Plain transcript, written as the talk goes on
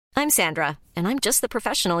I'm Sandra, and I'm just the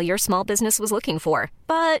professional your small business was looking for.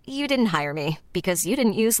 But you didn't hire me because you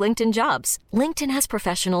didn't use LinkedIn Jobs. LinkedIn has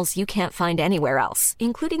professionals you can't find anywhere else,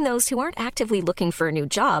 including those who aren't actively looking for a new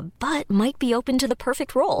job, but might be open to the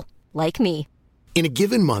perfect role, like me. In a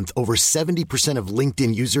given month, over 70% of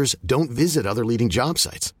LinkedIn users don't visit other leading job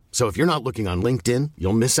sites. So if you're not looking on LinkedIn,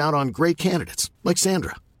 you'll miss out on great candidates like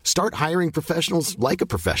Sandra. Start hiring professionals like a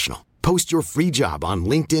professional. Post your free job on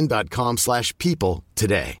linkedin.com/people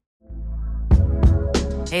today.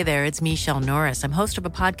 Hey there, it's Michelle Norris. I'm host of a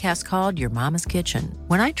podcast called Your Mama's Kitchen.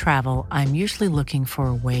 When I travel, I'm usually looking for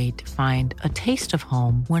a way to find a taste of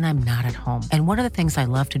home when I'm not at home. And one of the things I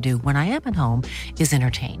love to do when I am at home is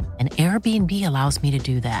entertain. And Airbnb allows me to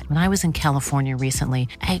do that. When I was in California recently,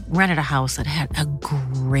 I rented a house that had a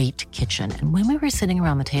great kitchen. And when we were sitting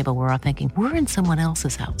around the table, we're all thinking, we're in someone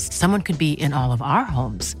else's house. Someone could be in all of our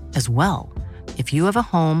homes as well. If you have a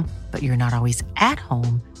home, but you're not always at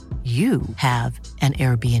home, you have an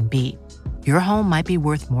Airbnb. Your home might be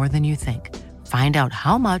worth more than you think. Find out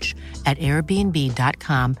how much at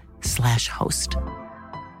airbnb.com/host.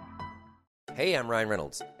 Hey, I'm Ryan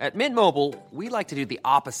Reynolds. At Mint Mobile, we like to do the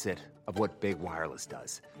opposite of what Big Wireless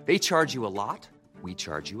does. They charge you a lot, we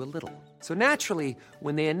charge you a little. So naturally,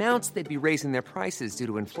 when they announced they'd be raising their prices due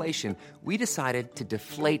to inflation, we decided to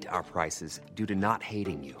deflate our prices due to not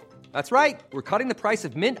hating you. That's right. We're cutting the price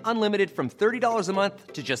of Mint Unlimited from $30 a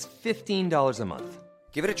month to just $15 a month.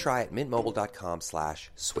 Give it a try at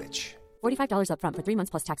mintmobile.com/switch. $45 up front for 3 months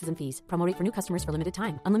plus taxes and fees. Promo rate for new customers for limited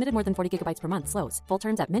time. Unlimited more than 40 gigabytes per month. Slows full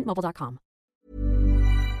terms at mintmobile.com.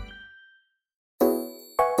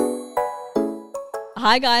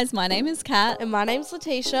 Hi guys, my name is Kat. And my name's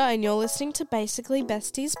Letitia, and you're listening to Basically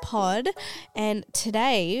Besties Pod. And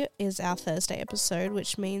today is our Thursday episode,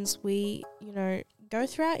 which means we, go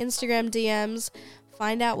through our Instagram DMs,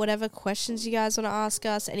 find out whatever questions you guys want to ask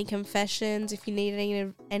us, any confessions, if you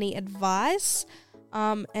need any advice.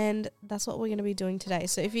 And that's what we're going to be doing today.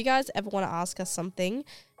 So if you guys ever want to ask us something,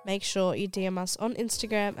 make sure you DM us on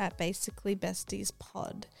Instagram at Basically Besties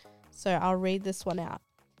Pod. So I'll read this one out.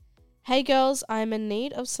 Hey girls, I'm in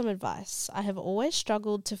need of some advice. I have always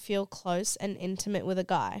struggled to feel close and intimate with a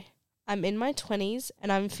guy. I'm in my 20s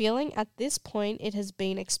and I'm feeling at this point it has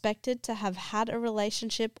been expected to have had a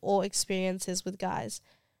relationship or experiences with guys.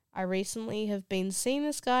 I recently have been seeing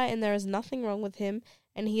this guy and there is nothing wrong with him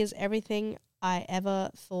and he is everything I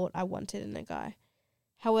ever thought I wanted in a guy.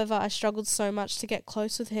 However, I struggled so much to get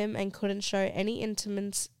close with him and couldn't show any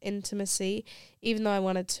intimacy even though I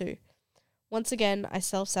wanted to. Once again, I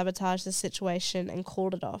self-sabotaged the situation and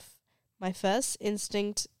called it off. My first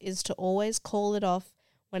instinct is to always call it off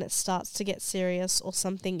when it starts to get serious or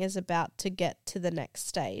something is about to get to the next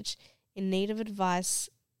stage. In need of advice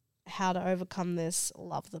how to overcome this,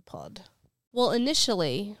 love the pod. Well,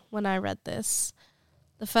 initially, when I read this,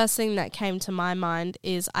 the first thing that came to my mind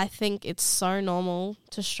is I think it's so normal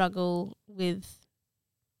to struggle with,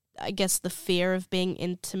 I guess, the fear of being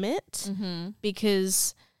intimate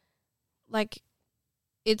because,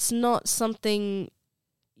 it's not something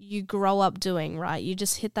you grow up doing, right? You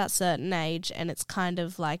just hit that certain age and it's kind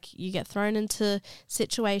of like you get thrown into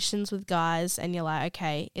situations with guys and you're like,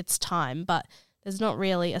 okay, it's time. But there's not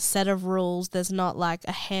really a set of rules. There's not like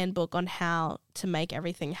a handbook on how to make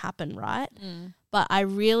everything happen, right? But I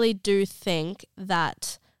really do think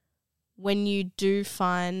that when you do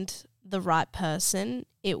find the right person,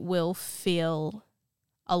 it will feel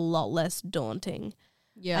a lot less daunting.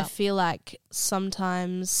 Yeah. I feel like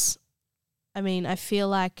sometimes... I feel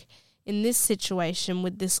like in this situation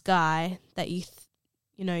with this guy that you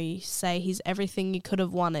say he's everything you could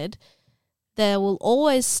have wanted, there will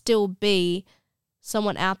always still be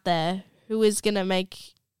someone out there who is going to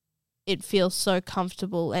make it feel so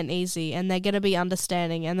comfortable and easy, and they're going to be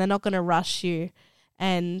understanding and they're not going to rush you.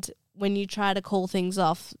 And when you try to call things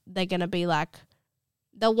off, they're going to be like,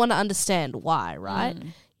 they'll want to understand why, right?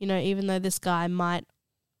 Even though this guy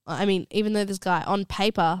on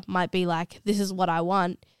paper might be like, this is what I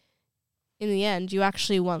want, in the end, you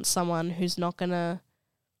actually want someone who's not going to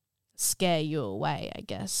scare you away, I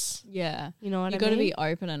guess. Yeah. You know what I mean? You've got to be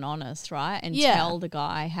open and honest, right? And tell the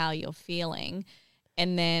guy how you're feeling.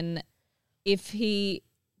 And then if he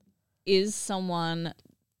is someone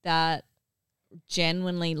that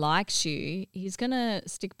genuinely likes you, he's going to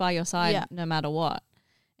stick by your side no matter what.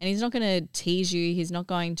 And he's not going to tease you. He's not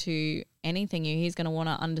going to anything you. He's going to want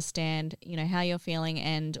to understand, how you're feeling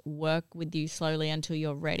and work with you slowly until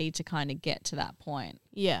you're ready to kind of get to that point.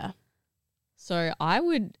 Yeah. So I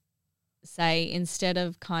would say instead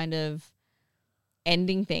of kind of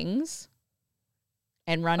ending things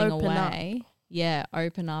and running away,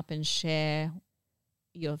 open up and share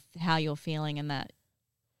how you're feeling, and that,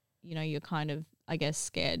 you know, you're kind of, I guess,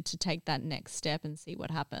 scared to take that next step and see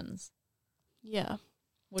what happens. Yeah.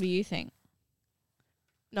 What do you think?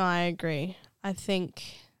 No, I agree. I think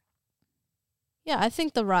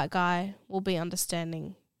the right guy will be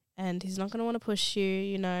understanding, and he's not going to want to push you,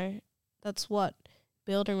 you know. That's what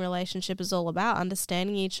building relationship is all about,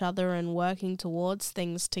 understanding each other and working towards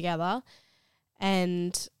things together.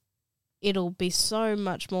 And it'll be so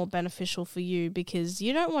much more beneficial for you, because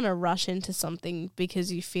you don't want to rush into something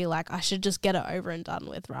because you feel like I should just get it over and done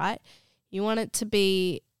with, right? You want it to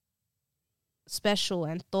be special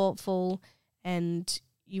and thoughtful, and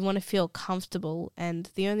you want to feel comfortable. And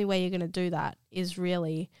the only way you're going to do that is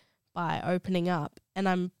really by opening up. And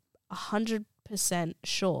I'm 100%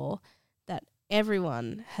 sure that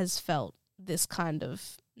everyone has felt this kind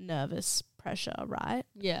of nervous pressure, right?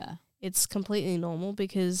 Yeah. It's completely normal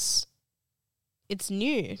because it's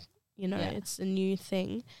new, you know, it's a new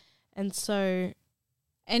thing. And so...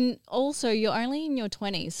 And also, you're only in your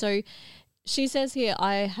 20s. So she says here,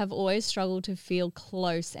 I have always struggled to feel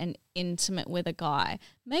close and intimate with a guy.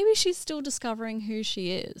 Maybe she's still discovering who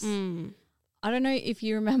she is. I don't know if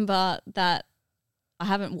you remember that. I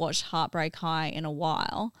haven't watched Heartbreak High in a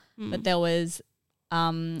while, but there was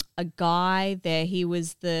a guy there. He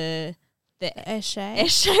was the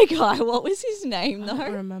Eshe guy. What was his name though? I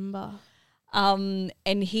don't remember. And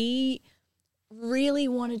he really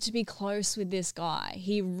wanted to be close with this guy.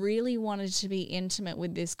 He really wanted to be intimate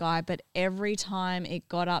with this guy, but every time it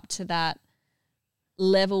got up to that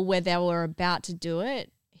level where they were about to do it,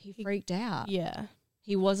 he freaked out. Yeah.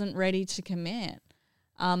 He wasn't ready to commit.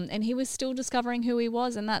 And he was still discovering who he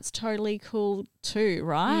was, and that's totally cool too,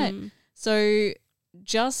 right? So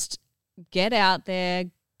just get out there,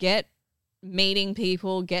 get meeting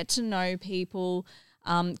people, get to know people,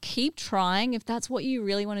 keep trying. If that's what you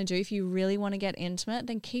really want to do, if you really want to get intimate,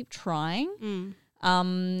 then keep trying.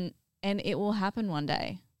 And it will happen one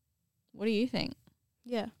day. What do you think?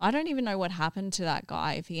 Yeah. I don't even know what happened to that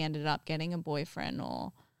guy, if he ended up getting a boyfriend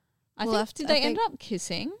or... Did they end up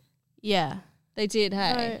kissing? Yeah. They did,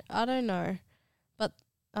 hey? No, I don't know. But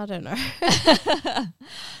I don't know.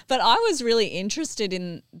 But I was really interested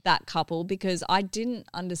in that couple because I didn't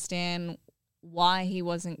understand why he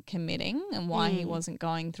wasn't committing and why he wasn't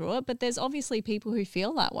going through it. But there's obviously people who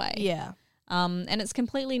feel that way. Yeah. And it's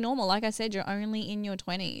completely normal. Like I said, you're only in your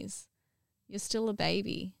 20s. You're still a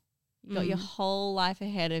baby. You've got your whole life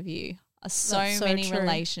ahead of you. So many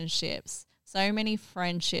relationships, so many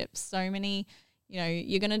friendships, so many... You know,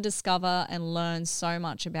 you're going to discover and learn so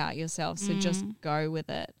much about yourself. So just go with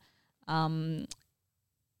it.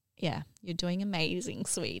 Yeah, you're doing amazing,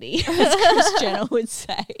 sweetie, as Kris Jenner would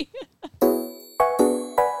say.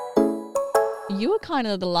 You were kind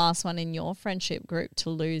of the last one in your friendship group to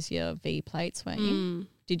lose your V plates, weren't you?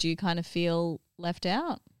 Did you kind of feel left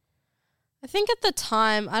out? I think at the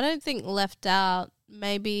time, I don't think left out,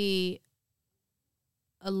 maybe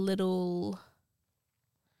a little...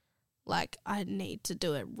 like I need to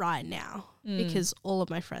do it right now because all of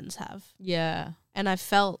my friends have. Yeah. And I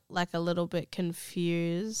felt like a little bit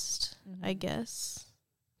confused, I guess.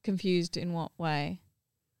 Confused in what way?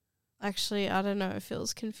 Actually, I don't know if it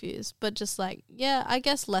was confused, but just like, yeah, I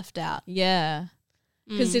guess left out. Yeah.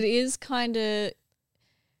 Because it is kind of,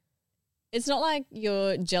 it's not like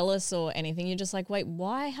you're jealous or anything. You're just like, wait,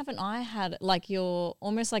 why haven't I had, like you're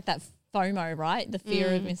almost like that FOMO, right? The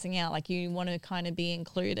fear of missing out. Like you want to kind of be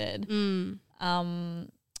included.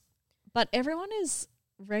 But everyone is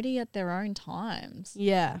ready at their own times.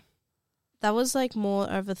 Yeah. That was like more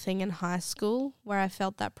of a thing in high school where I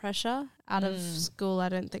felt that pressure. Out of school, I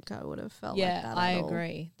don't think I would have felt like that at all. Yeah, I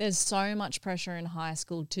agree. There's so much pressure in high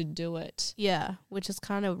school to do it. Yeah, which is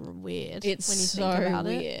kind of weird. It's when you so think about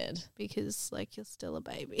weird. It, because like you're still a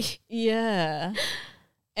baby. Yeah.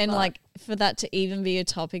 And like for that to even be a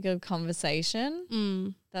topic of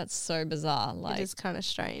conversation, that's so bizarre. Like it is kind of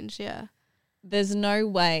strange, yeah. There's no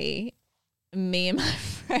way me and my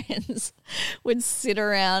friends would sit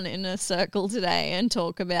around in a circle today and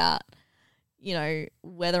talk about, you know,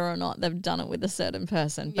 whether or not they've done it with a certain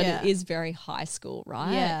person. But it is very high school,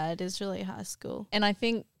 right? Yeah, it is really high school. And I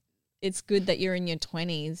think it's good that you're in your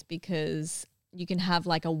 20s because you can have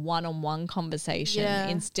like a one-on-one conversation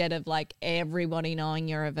instead of like everybody knowing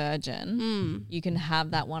you're a virgin. You can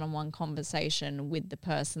have that one-on-one conversation with the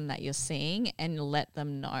person that you're seeing and let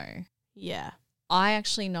them know. Yeah. I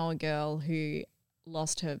actually know a girl who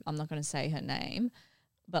lost her, I'm not going to say her name,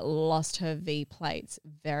 but lost her V plates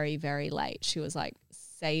very, very late. She was like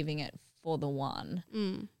saving it for the one.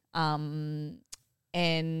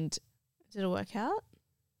 And did it work out?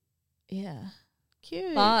 Yeah.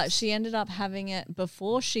 Cute. But she ended up having it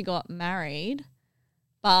before she got married,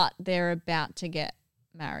 but they're about to get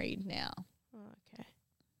married now. Okay.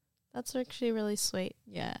 That's actually really sweet.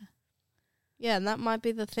 Yeah. Yeah, and that might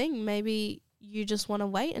be the thing. Maybe you just want to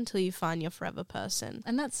wait until you find your forever person.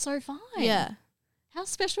 And that's so fine. Yeah. How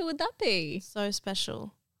special would that be? So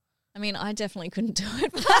special. I mean, I definitely couldn't do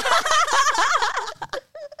it.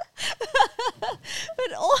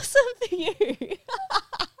 But awesome for you.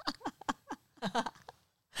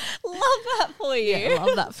 Love that for you. Yeah, I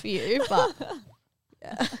love that for you, but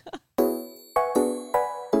yeah.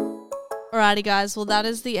 Alrighty, guys. Well, that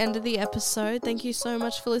is the end of the episode. Thank you so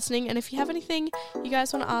much for listening. And if you have anything you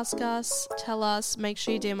guys want to ask us, tell us, make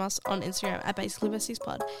sure you DM us on Instagram at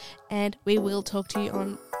BasicallyBestiesPod. And we will talk to you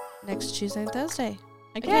on next Tuesday and Thursday.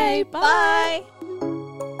 Okay, bye.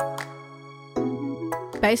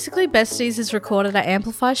 Basically Besties is recorded at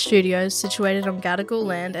Amplify Studios, situated on Gadigal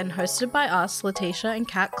land, and hosted by us, Letitia and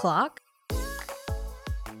Kat Clark.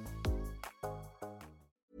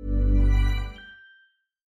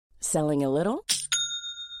 Selling a little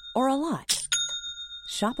or a lot?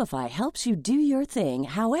 Shopify helps you do your thing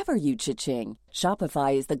however you cha-ching.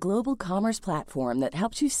 Shopify is the global commerce platform that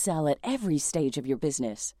helps you sell at every stage of your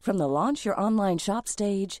business. From the launch your online shop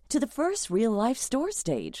stage to the first real-life store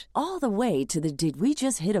stage, all the way to the did we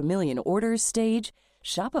just hit a million orders stage.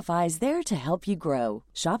 Shopify is there to help you grow.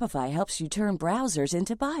 Shopify helps you turn browsers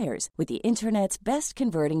into buyers with the internet's best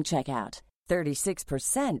converting checkout.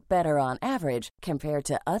 36% better on average compared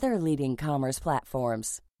to other leading commerce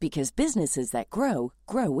platforms. Because businesses that grow,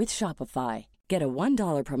 grow with Shopify. Get a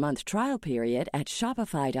 $1 per month trial period at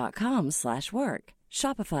shopify.com/work.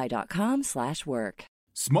 Shopify.com/work.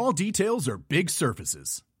 Small details are big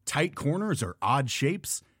surfaces. Tight corners are odd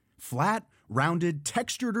shapes. Flat, rounded,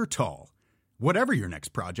 textured, or tall. Whatever your next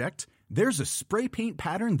project, there's a spray paint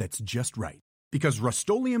pattern that's just right. Because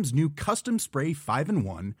Rust-Oleum's new Custom Spray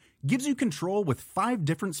 5-in-1 gives you control with 5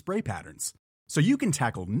 different spray patterns. So you can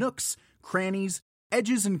tackle nooks, crannies,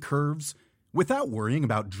 edges, and curves without worrying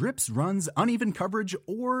about drips, runs, uneven coverage,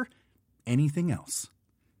 or anything else.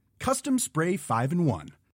 Custom Spray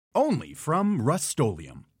 5-in-1. Only from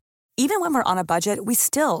Rust-Oleum. Even when we're on a budget, we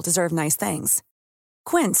still deserve nice things.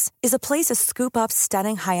 Quince is a place to scoop up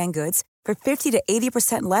stunning high-end goods for 50 to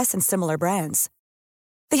 80% less than similar brands.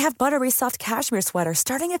 They have buttery soft cashmere sweaters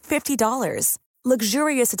starting at $50,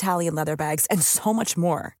 luxurious Italian leather bags, and so much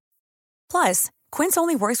more. Plus, Quince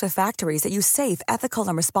only works with factories that use safe, ethical,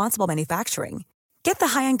 and responsible manufacturing. Get the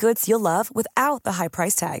high-end goods you'll love without the high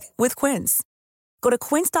price tag with Quince. Go to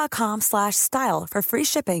quince.com/style for free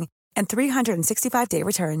shipping and 365-day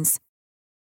returns.